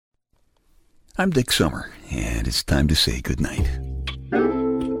I'm Dick Summer, and it's time to say goodnight.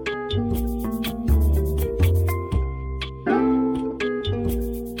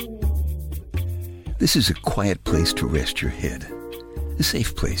 This is a quiet place to rest your head, a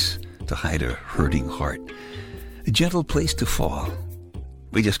safe place to hide a hurting heart, a gentle place to fall.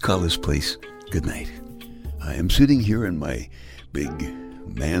 We just call this place goodnight. I am sitting here in my big,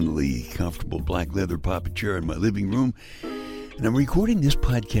 manly, comfortable black leather papa chair in my living room, and I'm recording this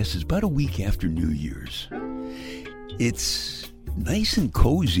podcast. It's about a week after New Year's. It's nice and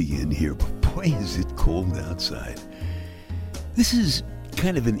cozy in here, but boy, is it cold outside. This is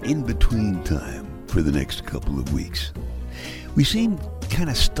kind of an in-between time for the next couple of weeks. We seem kind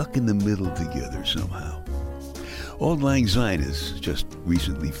of stuck in the middle together somehow. Auld Lang Syne has just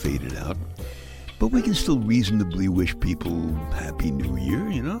recently faded out, but we can still reasonably wish people Happy New Year,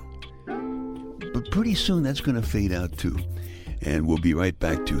 you know? But pretty soon that's going to fade out too. And we'll be right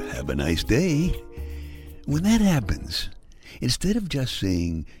back to have a nice day. When that happens, instead of just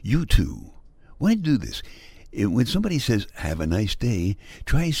saying, you too, why do this? When somebody says, have a nice day,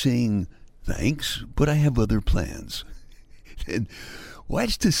 try saying, thanks, but I have other plans. And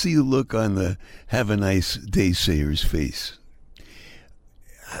watch to see the look on the have a nice day sayer's face.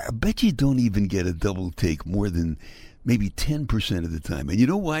 I bet you don't even get a double take more than maybe 10% of the time. And you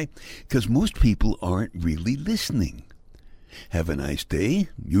know why? Because most people aren't really listening. Have a nice day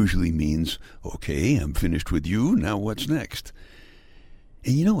usually means, okay, I'm finished with you, now what's next?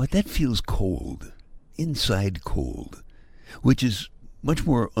 And you know what? That feels cold, inside cold, which is much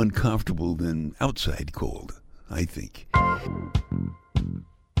more uncomfortable than outside cold, I think.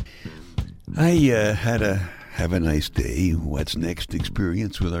 I had a have a nice day, what's next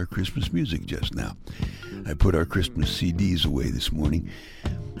experience with our Christmas music just now. I put our Christmas CDs away this morning.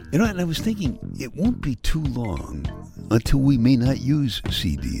 And I was thinking, it won't be too long until we may not use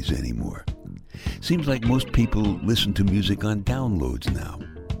CDs anymore. Seems like most people listen to music on downloads now.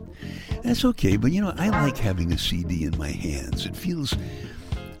 That's okay, but I like having a CD in my hands. It feels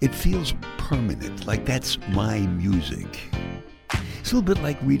permanent, like that's my music. It's a little bit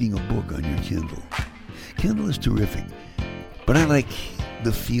like reading a book on your Kindle. Kindle is terrific, but I like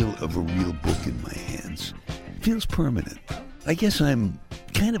the feel of a real book in my hands. It feels permanent. I guess I'm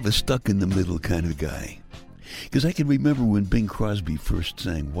kind of a stuck-in-the-middle kind of guy. Because I can remember when Bing Crosby first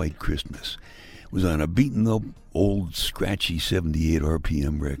sang White Christmas. It was on a beaten-up, old, scratchy 78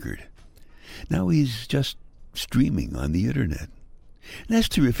 RPM record. Now he's just streaming on the internet. And that's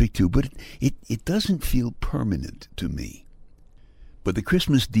terrific, too, but it doesn't feel permanent to me. But the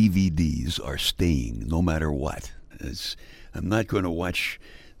Christmas DVDs are staying no matter what. I'm not going to watch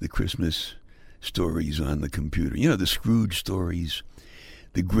the Christmas stories on the computer. The Scrooge stories,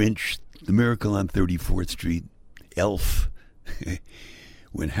 The Grinch, The Miracle on 34th Street, Elf,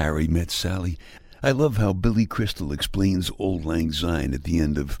 When Harry Met Sally. I love how Billy Crystal explains Auld Lang Syne at the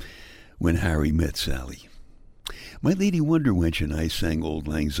end of When Harry Met Sally. My Lady Wonder Wench and I sang Auld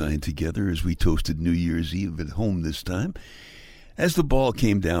Lang Syne together as we toasted New Year's Eve at home this time. As the ball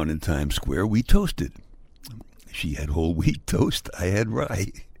came down in Times Square, we toasted. She had whole wheat toast, I had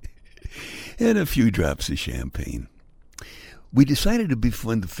rye, and a few drops of champagne. We decided it'd be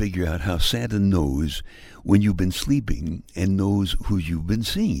fun to figure out how Santa knows when you've been sleeping and knows who you've been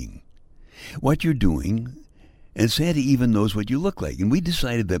seeing, what you're doing, and Santa even knows what you look like. And we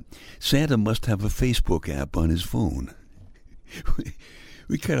decided that Santa must have a Facebook app on his phone.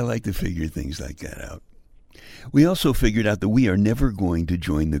 We kind of like to figure things like that out. We also figured out that we are never going to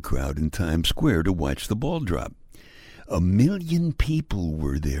join the crowd in Times Square to watch the ball drop. 1 million people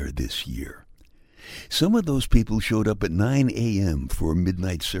were there this year. Some of those people showed up at 9 a.m. for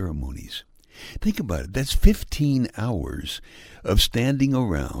midnight ceremonies. Think about it. That's 15 hours of standing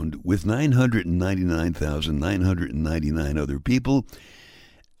around with 999,999 other people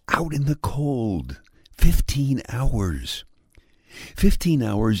out in the cold. 15 hours. 15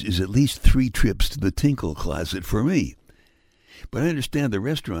 hours is at least 3 trips to the Tinkle Closet for me. But I understand the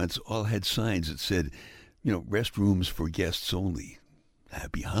restaurants all had signs that said, restrooms for guests only.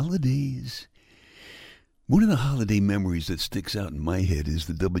 Happy holidays. One of the holiday memories that sticks out in my head is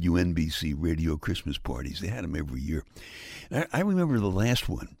the WNBC radio Christmas parties. They had them every year. I remember the last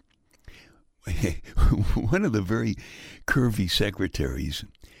one. One of the very curvy secretaries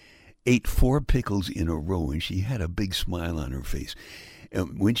ate 4 pickles in a row, and she had a big smile on her face.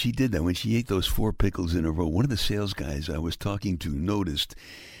 And when she did that, when she ate those 4 pickles in a row, one of the sales guys I was talking to noticed,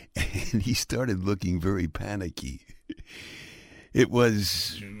 and he started looking very panicky. It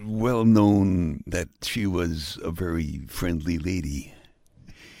was well known that she was a very friendly lady.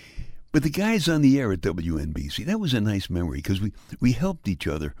 But the guys on the air at WNBC, that was a nice memory because we helped each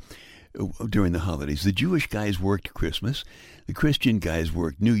other during the holidays. The Jewish guys worked Christmas, the Christian guys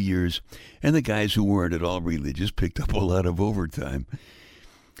worked New Year's, and the guys who weren't at all religious picked up a lot of overtime.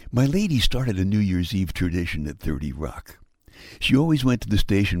 My lady started a New Year's Eve tradition at 30 Rock. She always went to the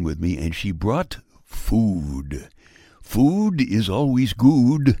station with me, and she brought food. Food is always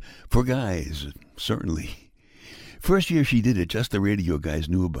good for guys, certainly. First year she did it, just the radio guys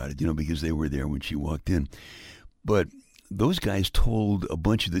knew about it, because they were there when she walked in. But those guys told a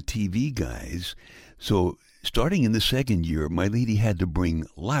bunch of the TV guys, so starting in the second year, my lady had to bring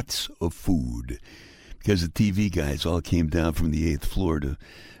lots of food because the TV guys all came down from the 8th floor to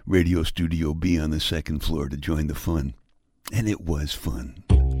Radio Studio B on the 2nd floor to join the fun. And it was fun.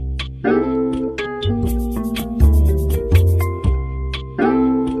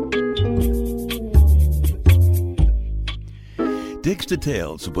 Dick's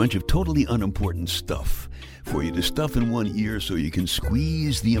Details, a bunch of totally unimportant stuff for you to stuff in one ear so you can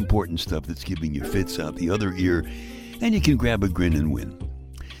squeeze the important stuff that's giving you fits out the other ear, and you can grab a grin and win.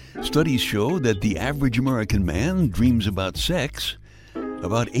 Studies show that the average American man dreams about sex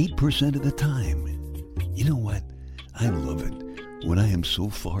about 8% of the time. You know what? I love it when I am so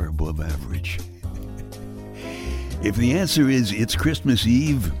far above average. If the answer is it's Christmas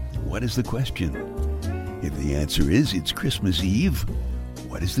Eve, what is the question? If the answer is it's Christmas Eve,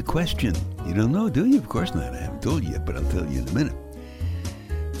 what is the question? You don't know, do you? Of course not. I haven't told you yet, but I'll tell you in a minute.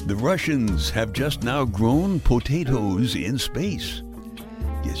 The Russians have just now grown potatoes in space.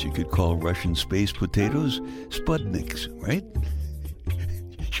 Guess you could call Russian space potatoes Sputniks, right?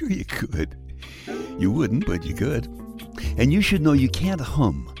 Sure you could. You wouldn't, but you could. And you should know you can't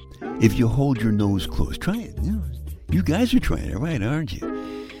hum if you hold your nose closed. Try it. You guys are trying it, right, aren't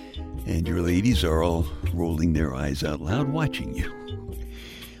you? And your ladies are all rolling their eyes out loud watching you.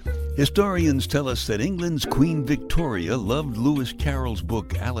 Historians tell us that England's Queen Victoria loved Lewis Carroll's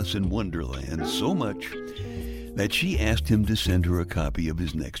book Alice in Wonderland so much that she asked him to send her a copy of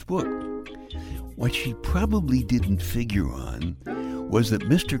his next book. What she probably didn't figure on was that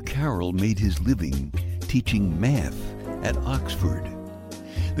Mr. Carroll made his living teaching math at Oxford.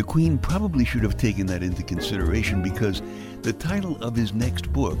 The Queen probably should have taken that into consideration because the title of his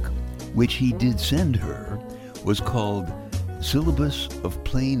next book, which he did send her, was called Syllabus of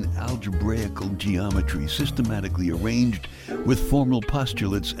Plain Algebraical Geometry, Systematically Arranged with Formal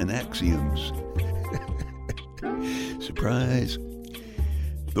Postulates and Axioms. Surprise!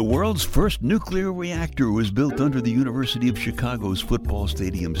 The world's first nuclear reactor was built under the University of Chicago's football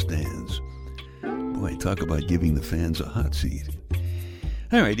stadium stands. Boy, talk about giving the fans a hot seat.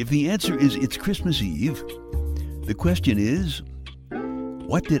 All right, if the answer is it's Christmas Eve, the question is,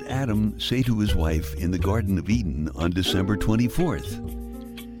 what did Adam say to his wife in the Garden of Eden on December 24th?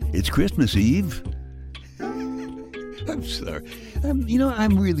 It's Christmas Eve. I'm sorry.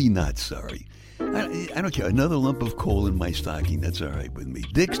 I'm really not sorry. I don't care. Another lump of coal in my stocking, that's all right with me.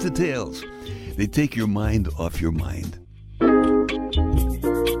 Dick's Details. They take your mind off your mind.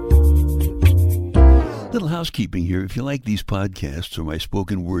 Little housekeeping here. If you like these podcasts or my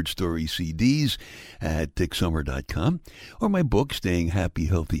spoken word story CDs at dicksummer.com or my book, Staying Happy,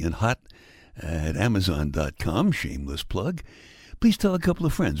 Healthy, and Hot at amazon.com, shameless plug, please tell a couple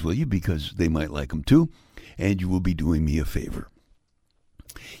of friends, will you? Because they might like them too, and you will be doing me a favor.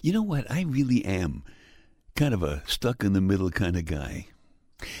 You know what? I really am kind of a stuck-in-the-middle kind of guy.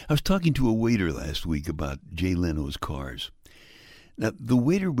 I was talking to a waiter last week about Jay Leno's Cars. Now, the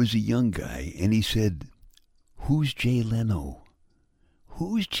waiter was a young guy, and he said, "Who's Jay Leno?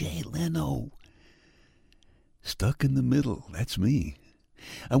 Who's Jay Leno?" Stuck in the middle. That's me.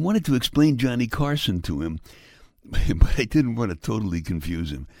 I wanted to explain Johnny Carson to him, but I didn't want to totally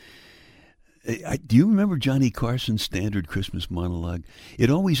confuse him. Do you remember Johnny Carson's standard Christmas monologue? It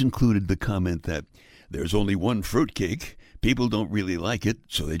always included the comment that there's only one fruitcake, people don't really like it,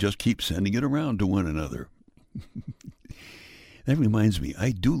 so they just keep sending it around to one another. That reminds me, I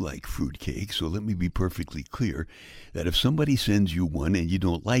do like fruitcake, so let me be perfectly clear that if somebody sends you one and you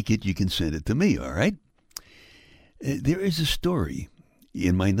don't like it, you can send it to me, all right? There is a story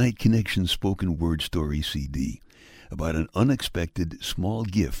in my Night Connection spoken word story CD about an unexpected small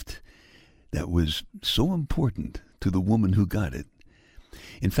gift that was so important to the woman who got it.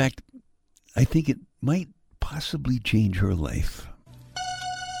 In fact, I think it might possibly change her life.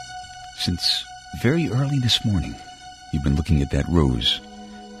 Since very early this morning, you've been looking at that rose,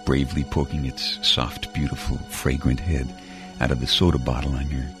 bravely poking its soft, beautiful, fragrant head out of the soda bottle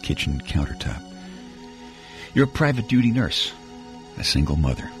on your kitchen countertop. You're a private duty nurse, a single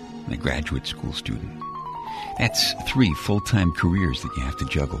mother, and a graduate school student. That's 3 full-time careers that you have to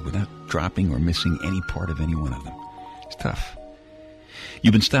juggle without dropping or missing any part of any one of them. It's tough.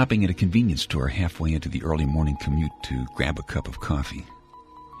 You've been stopping at a convenience store halfway into the early morning commute to grab a cup of coffee.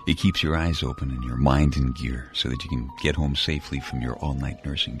 It keeps your eyes open and your mind in gear so that you can get home safely from your all-night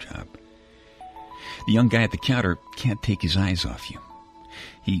nursing job. The young guy at the counter can't take his eyes off you.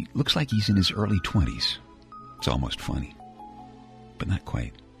 He looks like he's in his early 20s. It's almost funny, but not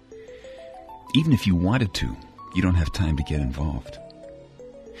quite. Even if you wanted to, you don't have time to get involved.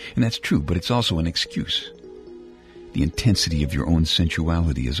 And that's true, but it's also an excuse. The intensity of your own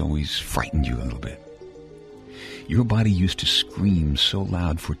sensuality has always frightened you a little bit. Your body used to scream so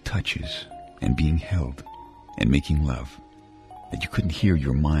loud for touches and being held and making love that you couldn't hear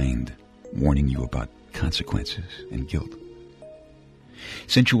your mind warning you about consequences and guilt.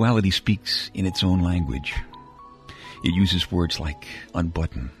 Sensuality speaks in its own language. It uses words like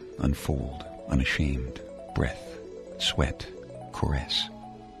unbutton, unfold, unashamed, breath, sweat, caress,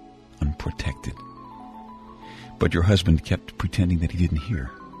 unprotected. But your husband kept pretending that he didn't hear.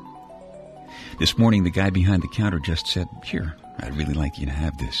 This morning, the guy behind the counter just said, "Here, I'd really like you to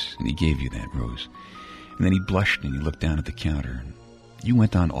have this." And he gave you that rose. And then he blushed and he looked down at the counter. And you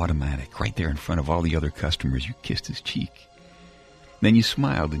went on automatic, right there in front of all the other customers. You kissed his cheek. Then you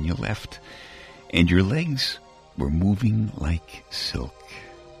smiled and you left. And your legs were moving like silk.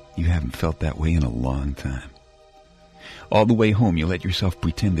 You haven't felt that way in a long time. All the way home, you let yourself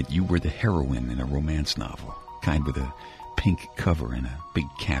pretend that you were the heroine in a romance novel, kind with a pink cover and a big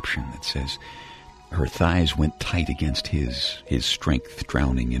caption that says, "Her thighs went tight against his strength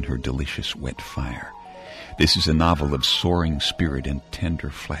drowning in her delicious wet fire." This is a novel of soaring spirit and tender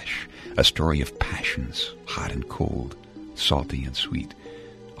flesh, a story of passions, hot and cold, salty and sweet,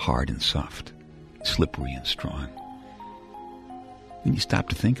 hard and soft, slippery and strong. Then you stopped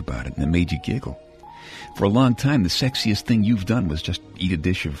to think about it, and it made you giggle. For a long time, the sexiest thing you've done was just eat a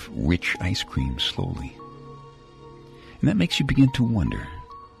dish of rich ice cream slowly. And that makes you begin to wonder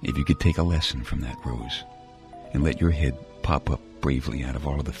if you could take a lesson from that rose and let your head pop up bravely out of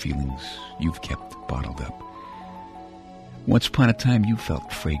all of the feelings you've kept bottled up. Once upon a time, you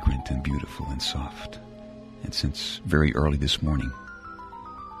felt fragrant and beautiful and soft. And since very early this morning,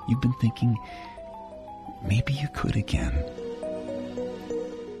 you've been thinking, maybe you could again.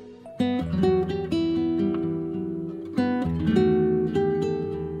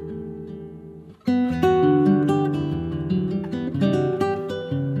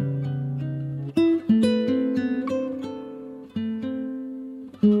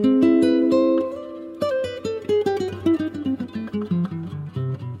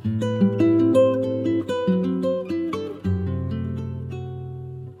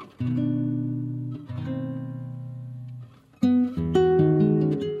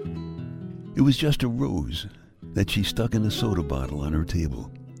 It was just a rose that she stuck in a soda bottle on her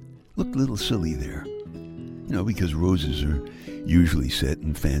table. Looked a little silly there. Because roses are usually set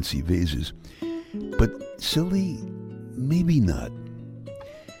in fancy vases. But silly? Maybe not.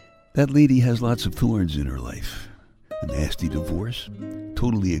 That lady has lots of thorns in her life. A nasty divorce,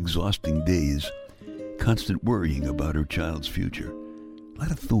 totally exhausting days, constant worrying about her child's future. A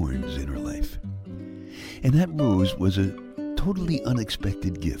lot of thorns in her life. And that rose was a totally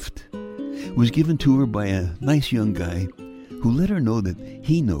unexpected gift. It was given to her by a nice young guy who let her know that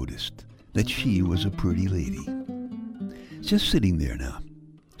he noticed that she was a pretty lady. Just sitting there now,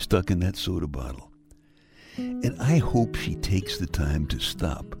 stuck in that soda bottle. And I hope she takes the time to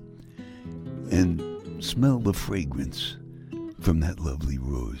stop and smell the fragrance from that lovely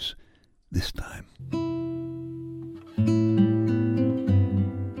rose this time.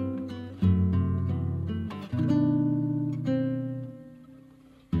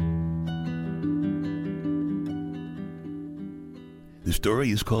 The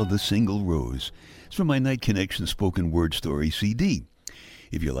story is called The Single Rose. It's from my Night Connection spoken word story CD.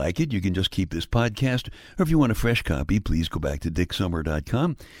 If you like it, you can just keep this podcast, or if you want a fresh copy, please go back to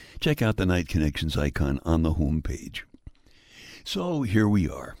dicksummer.com. Check out the Night Connections icon on the home page. So here we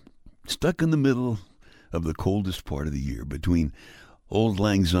are, stuck in the middle of the coldest part of the year, between Auld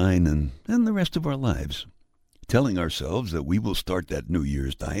Lang Syne and the rest of our lives, telling ourselves that we will start that New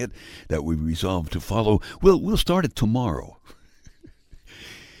Year's diet that we resolved to follow. We'll start it tomorrow.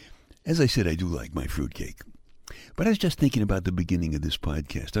 As I said, I do like my fruitcake. But I was just thinking about the beginning of this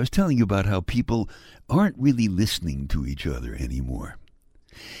podcast. I was telling you about how people aren't really listening to each other anymore.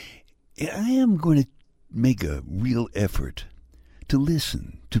 I am going to make a real effort to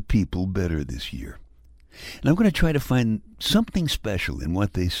listen to people better this year. And I'm going to try to find something special in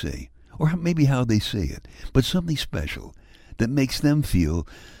what they say, or maybe how they say it, but something special that makes them feel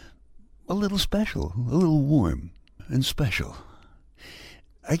a little special, a little warm and special.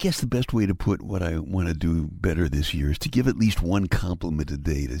 I guess the best way to put what I want to do better this year is to give at least one compliment a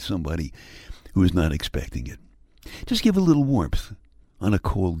day to somebody who is not expecting it. Just give a little warmth on a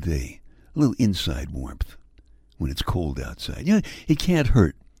cold day, a little inside warmth when it's cold outside. You know, it can't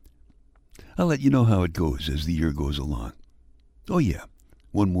hurt. I'll let you know how it goes as the year goes along. Oh yeah,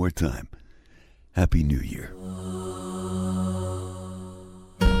 one more time. Happy New Year.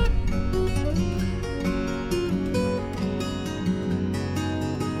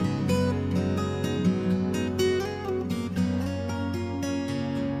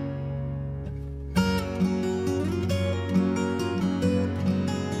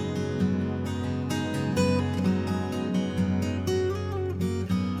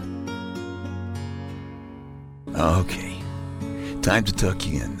 Okay, time to tuck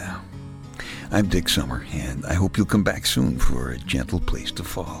you in now. I'm Dick Summer, and I hope you'll come back soon for a gentle place to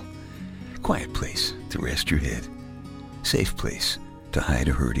fall. Quiet place to rest your head. Safe place to hide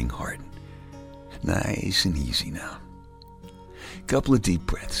a hurting heart. Nice and easy now. Couple of deep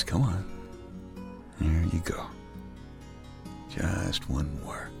breaths, come on. There you go. Just one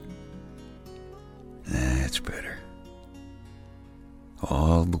more. That's better.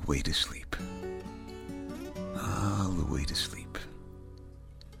 All the way to sleep. All the way to sleep.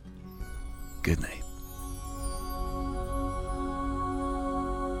 Good night.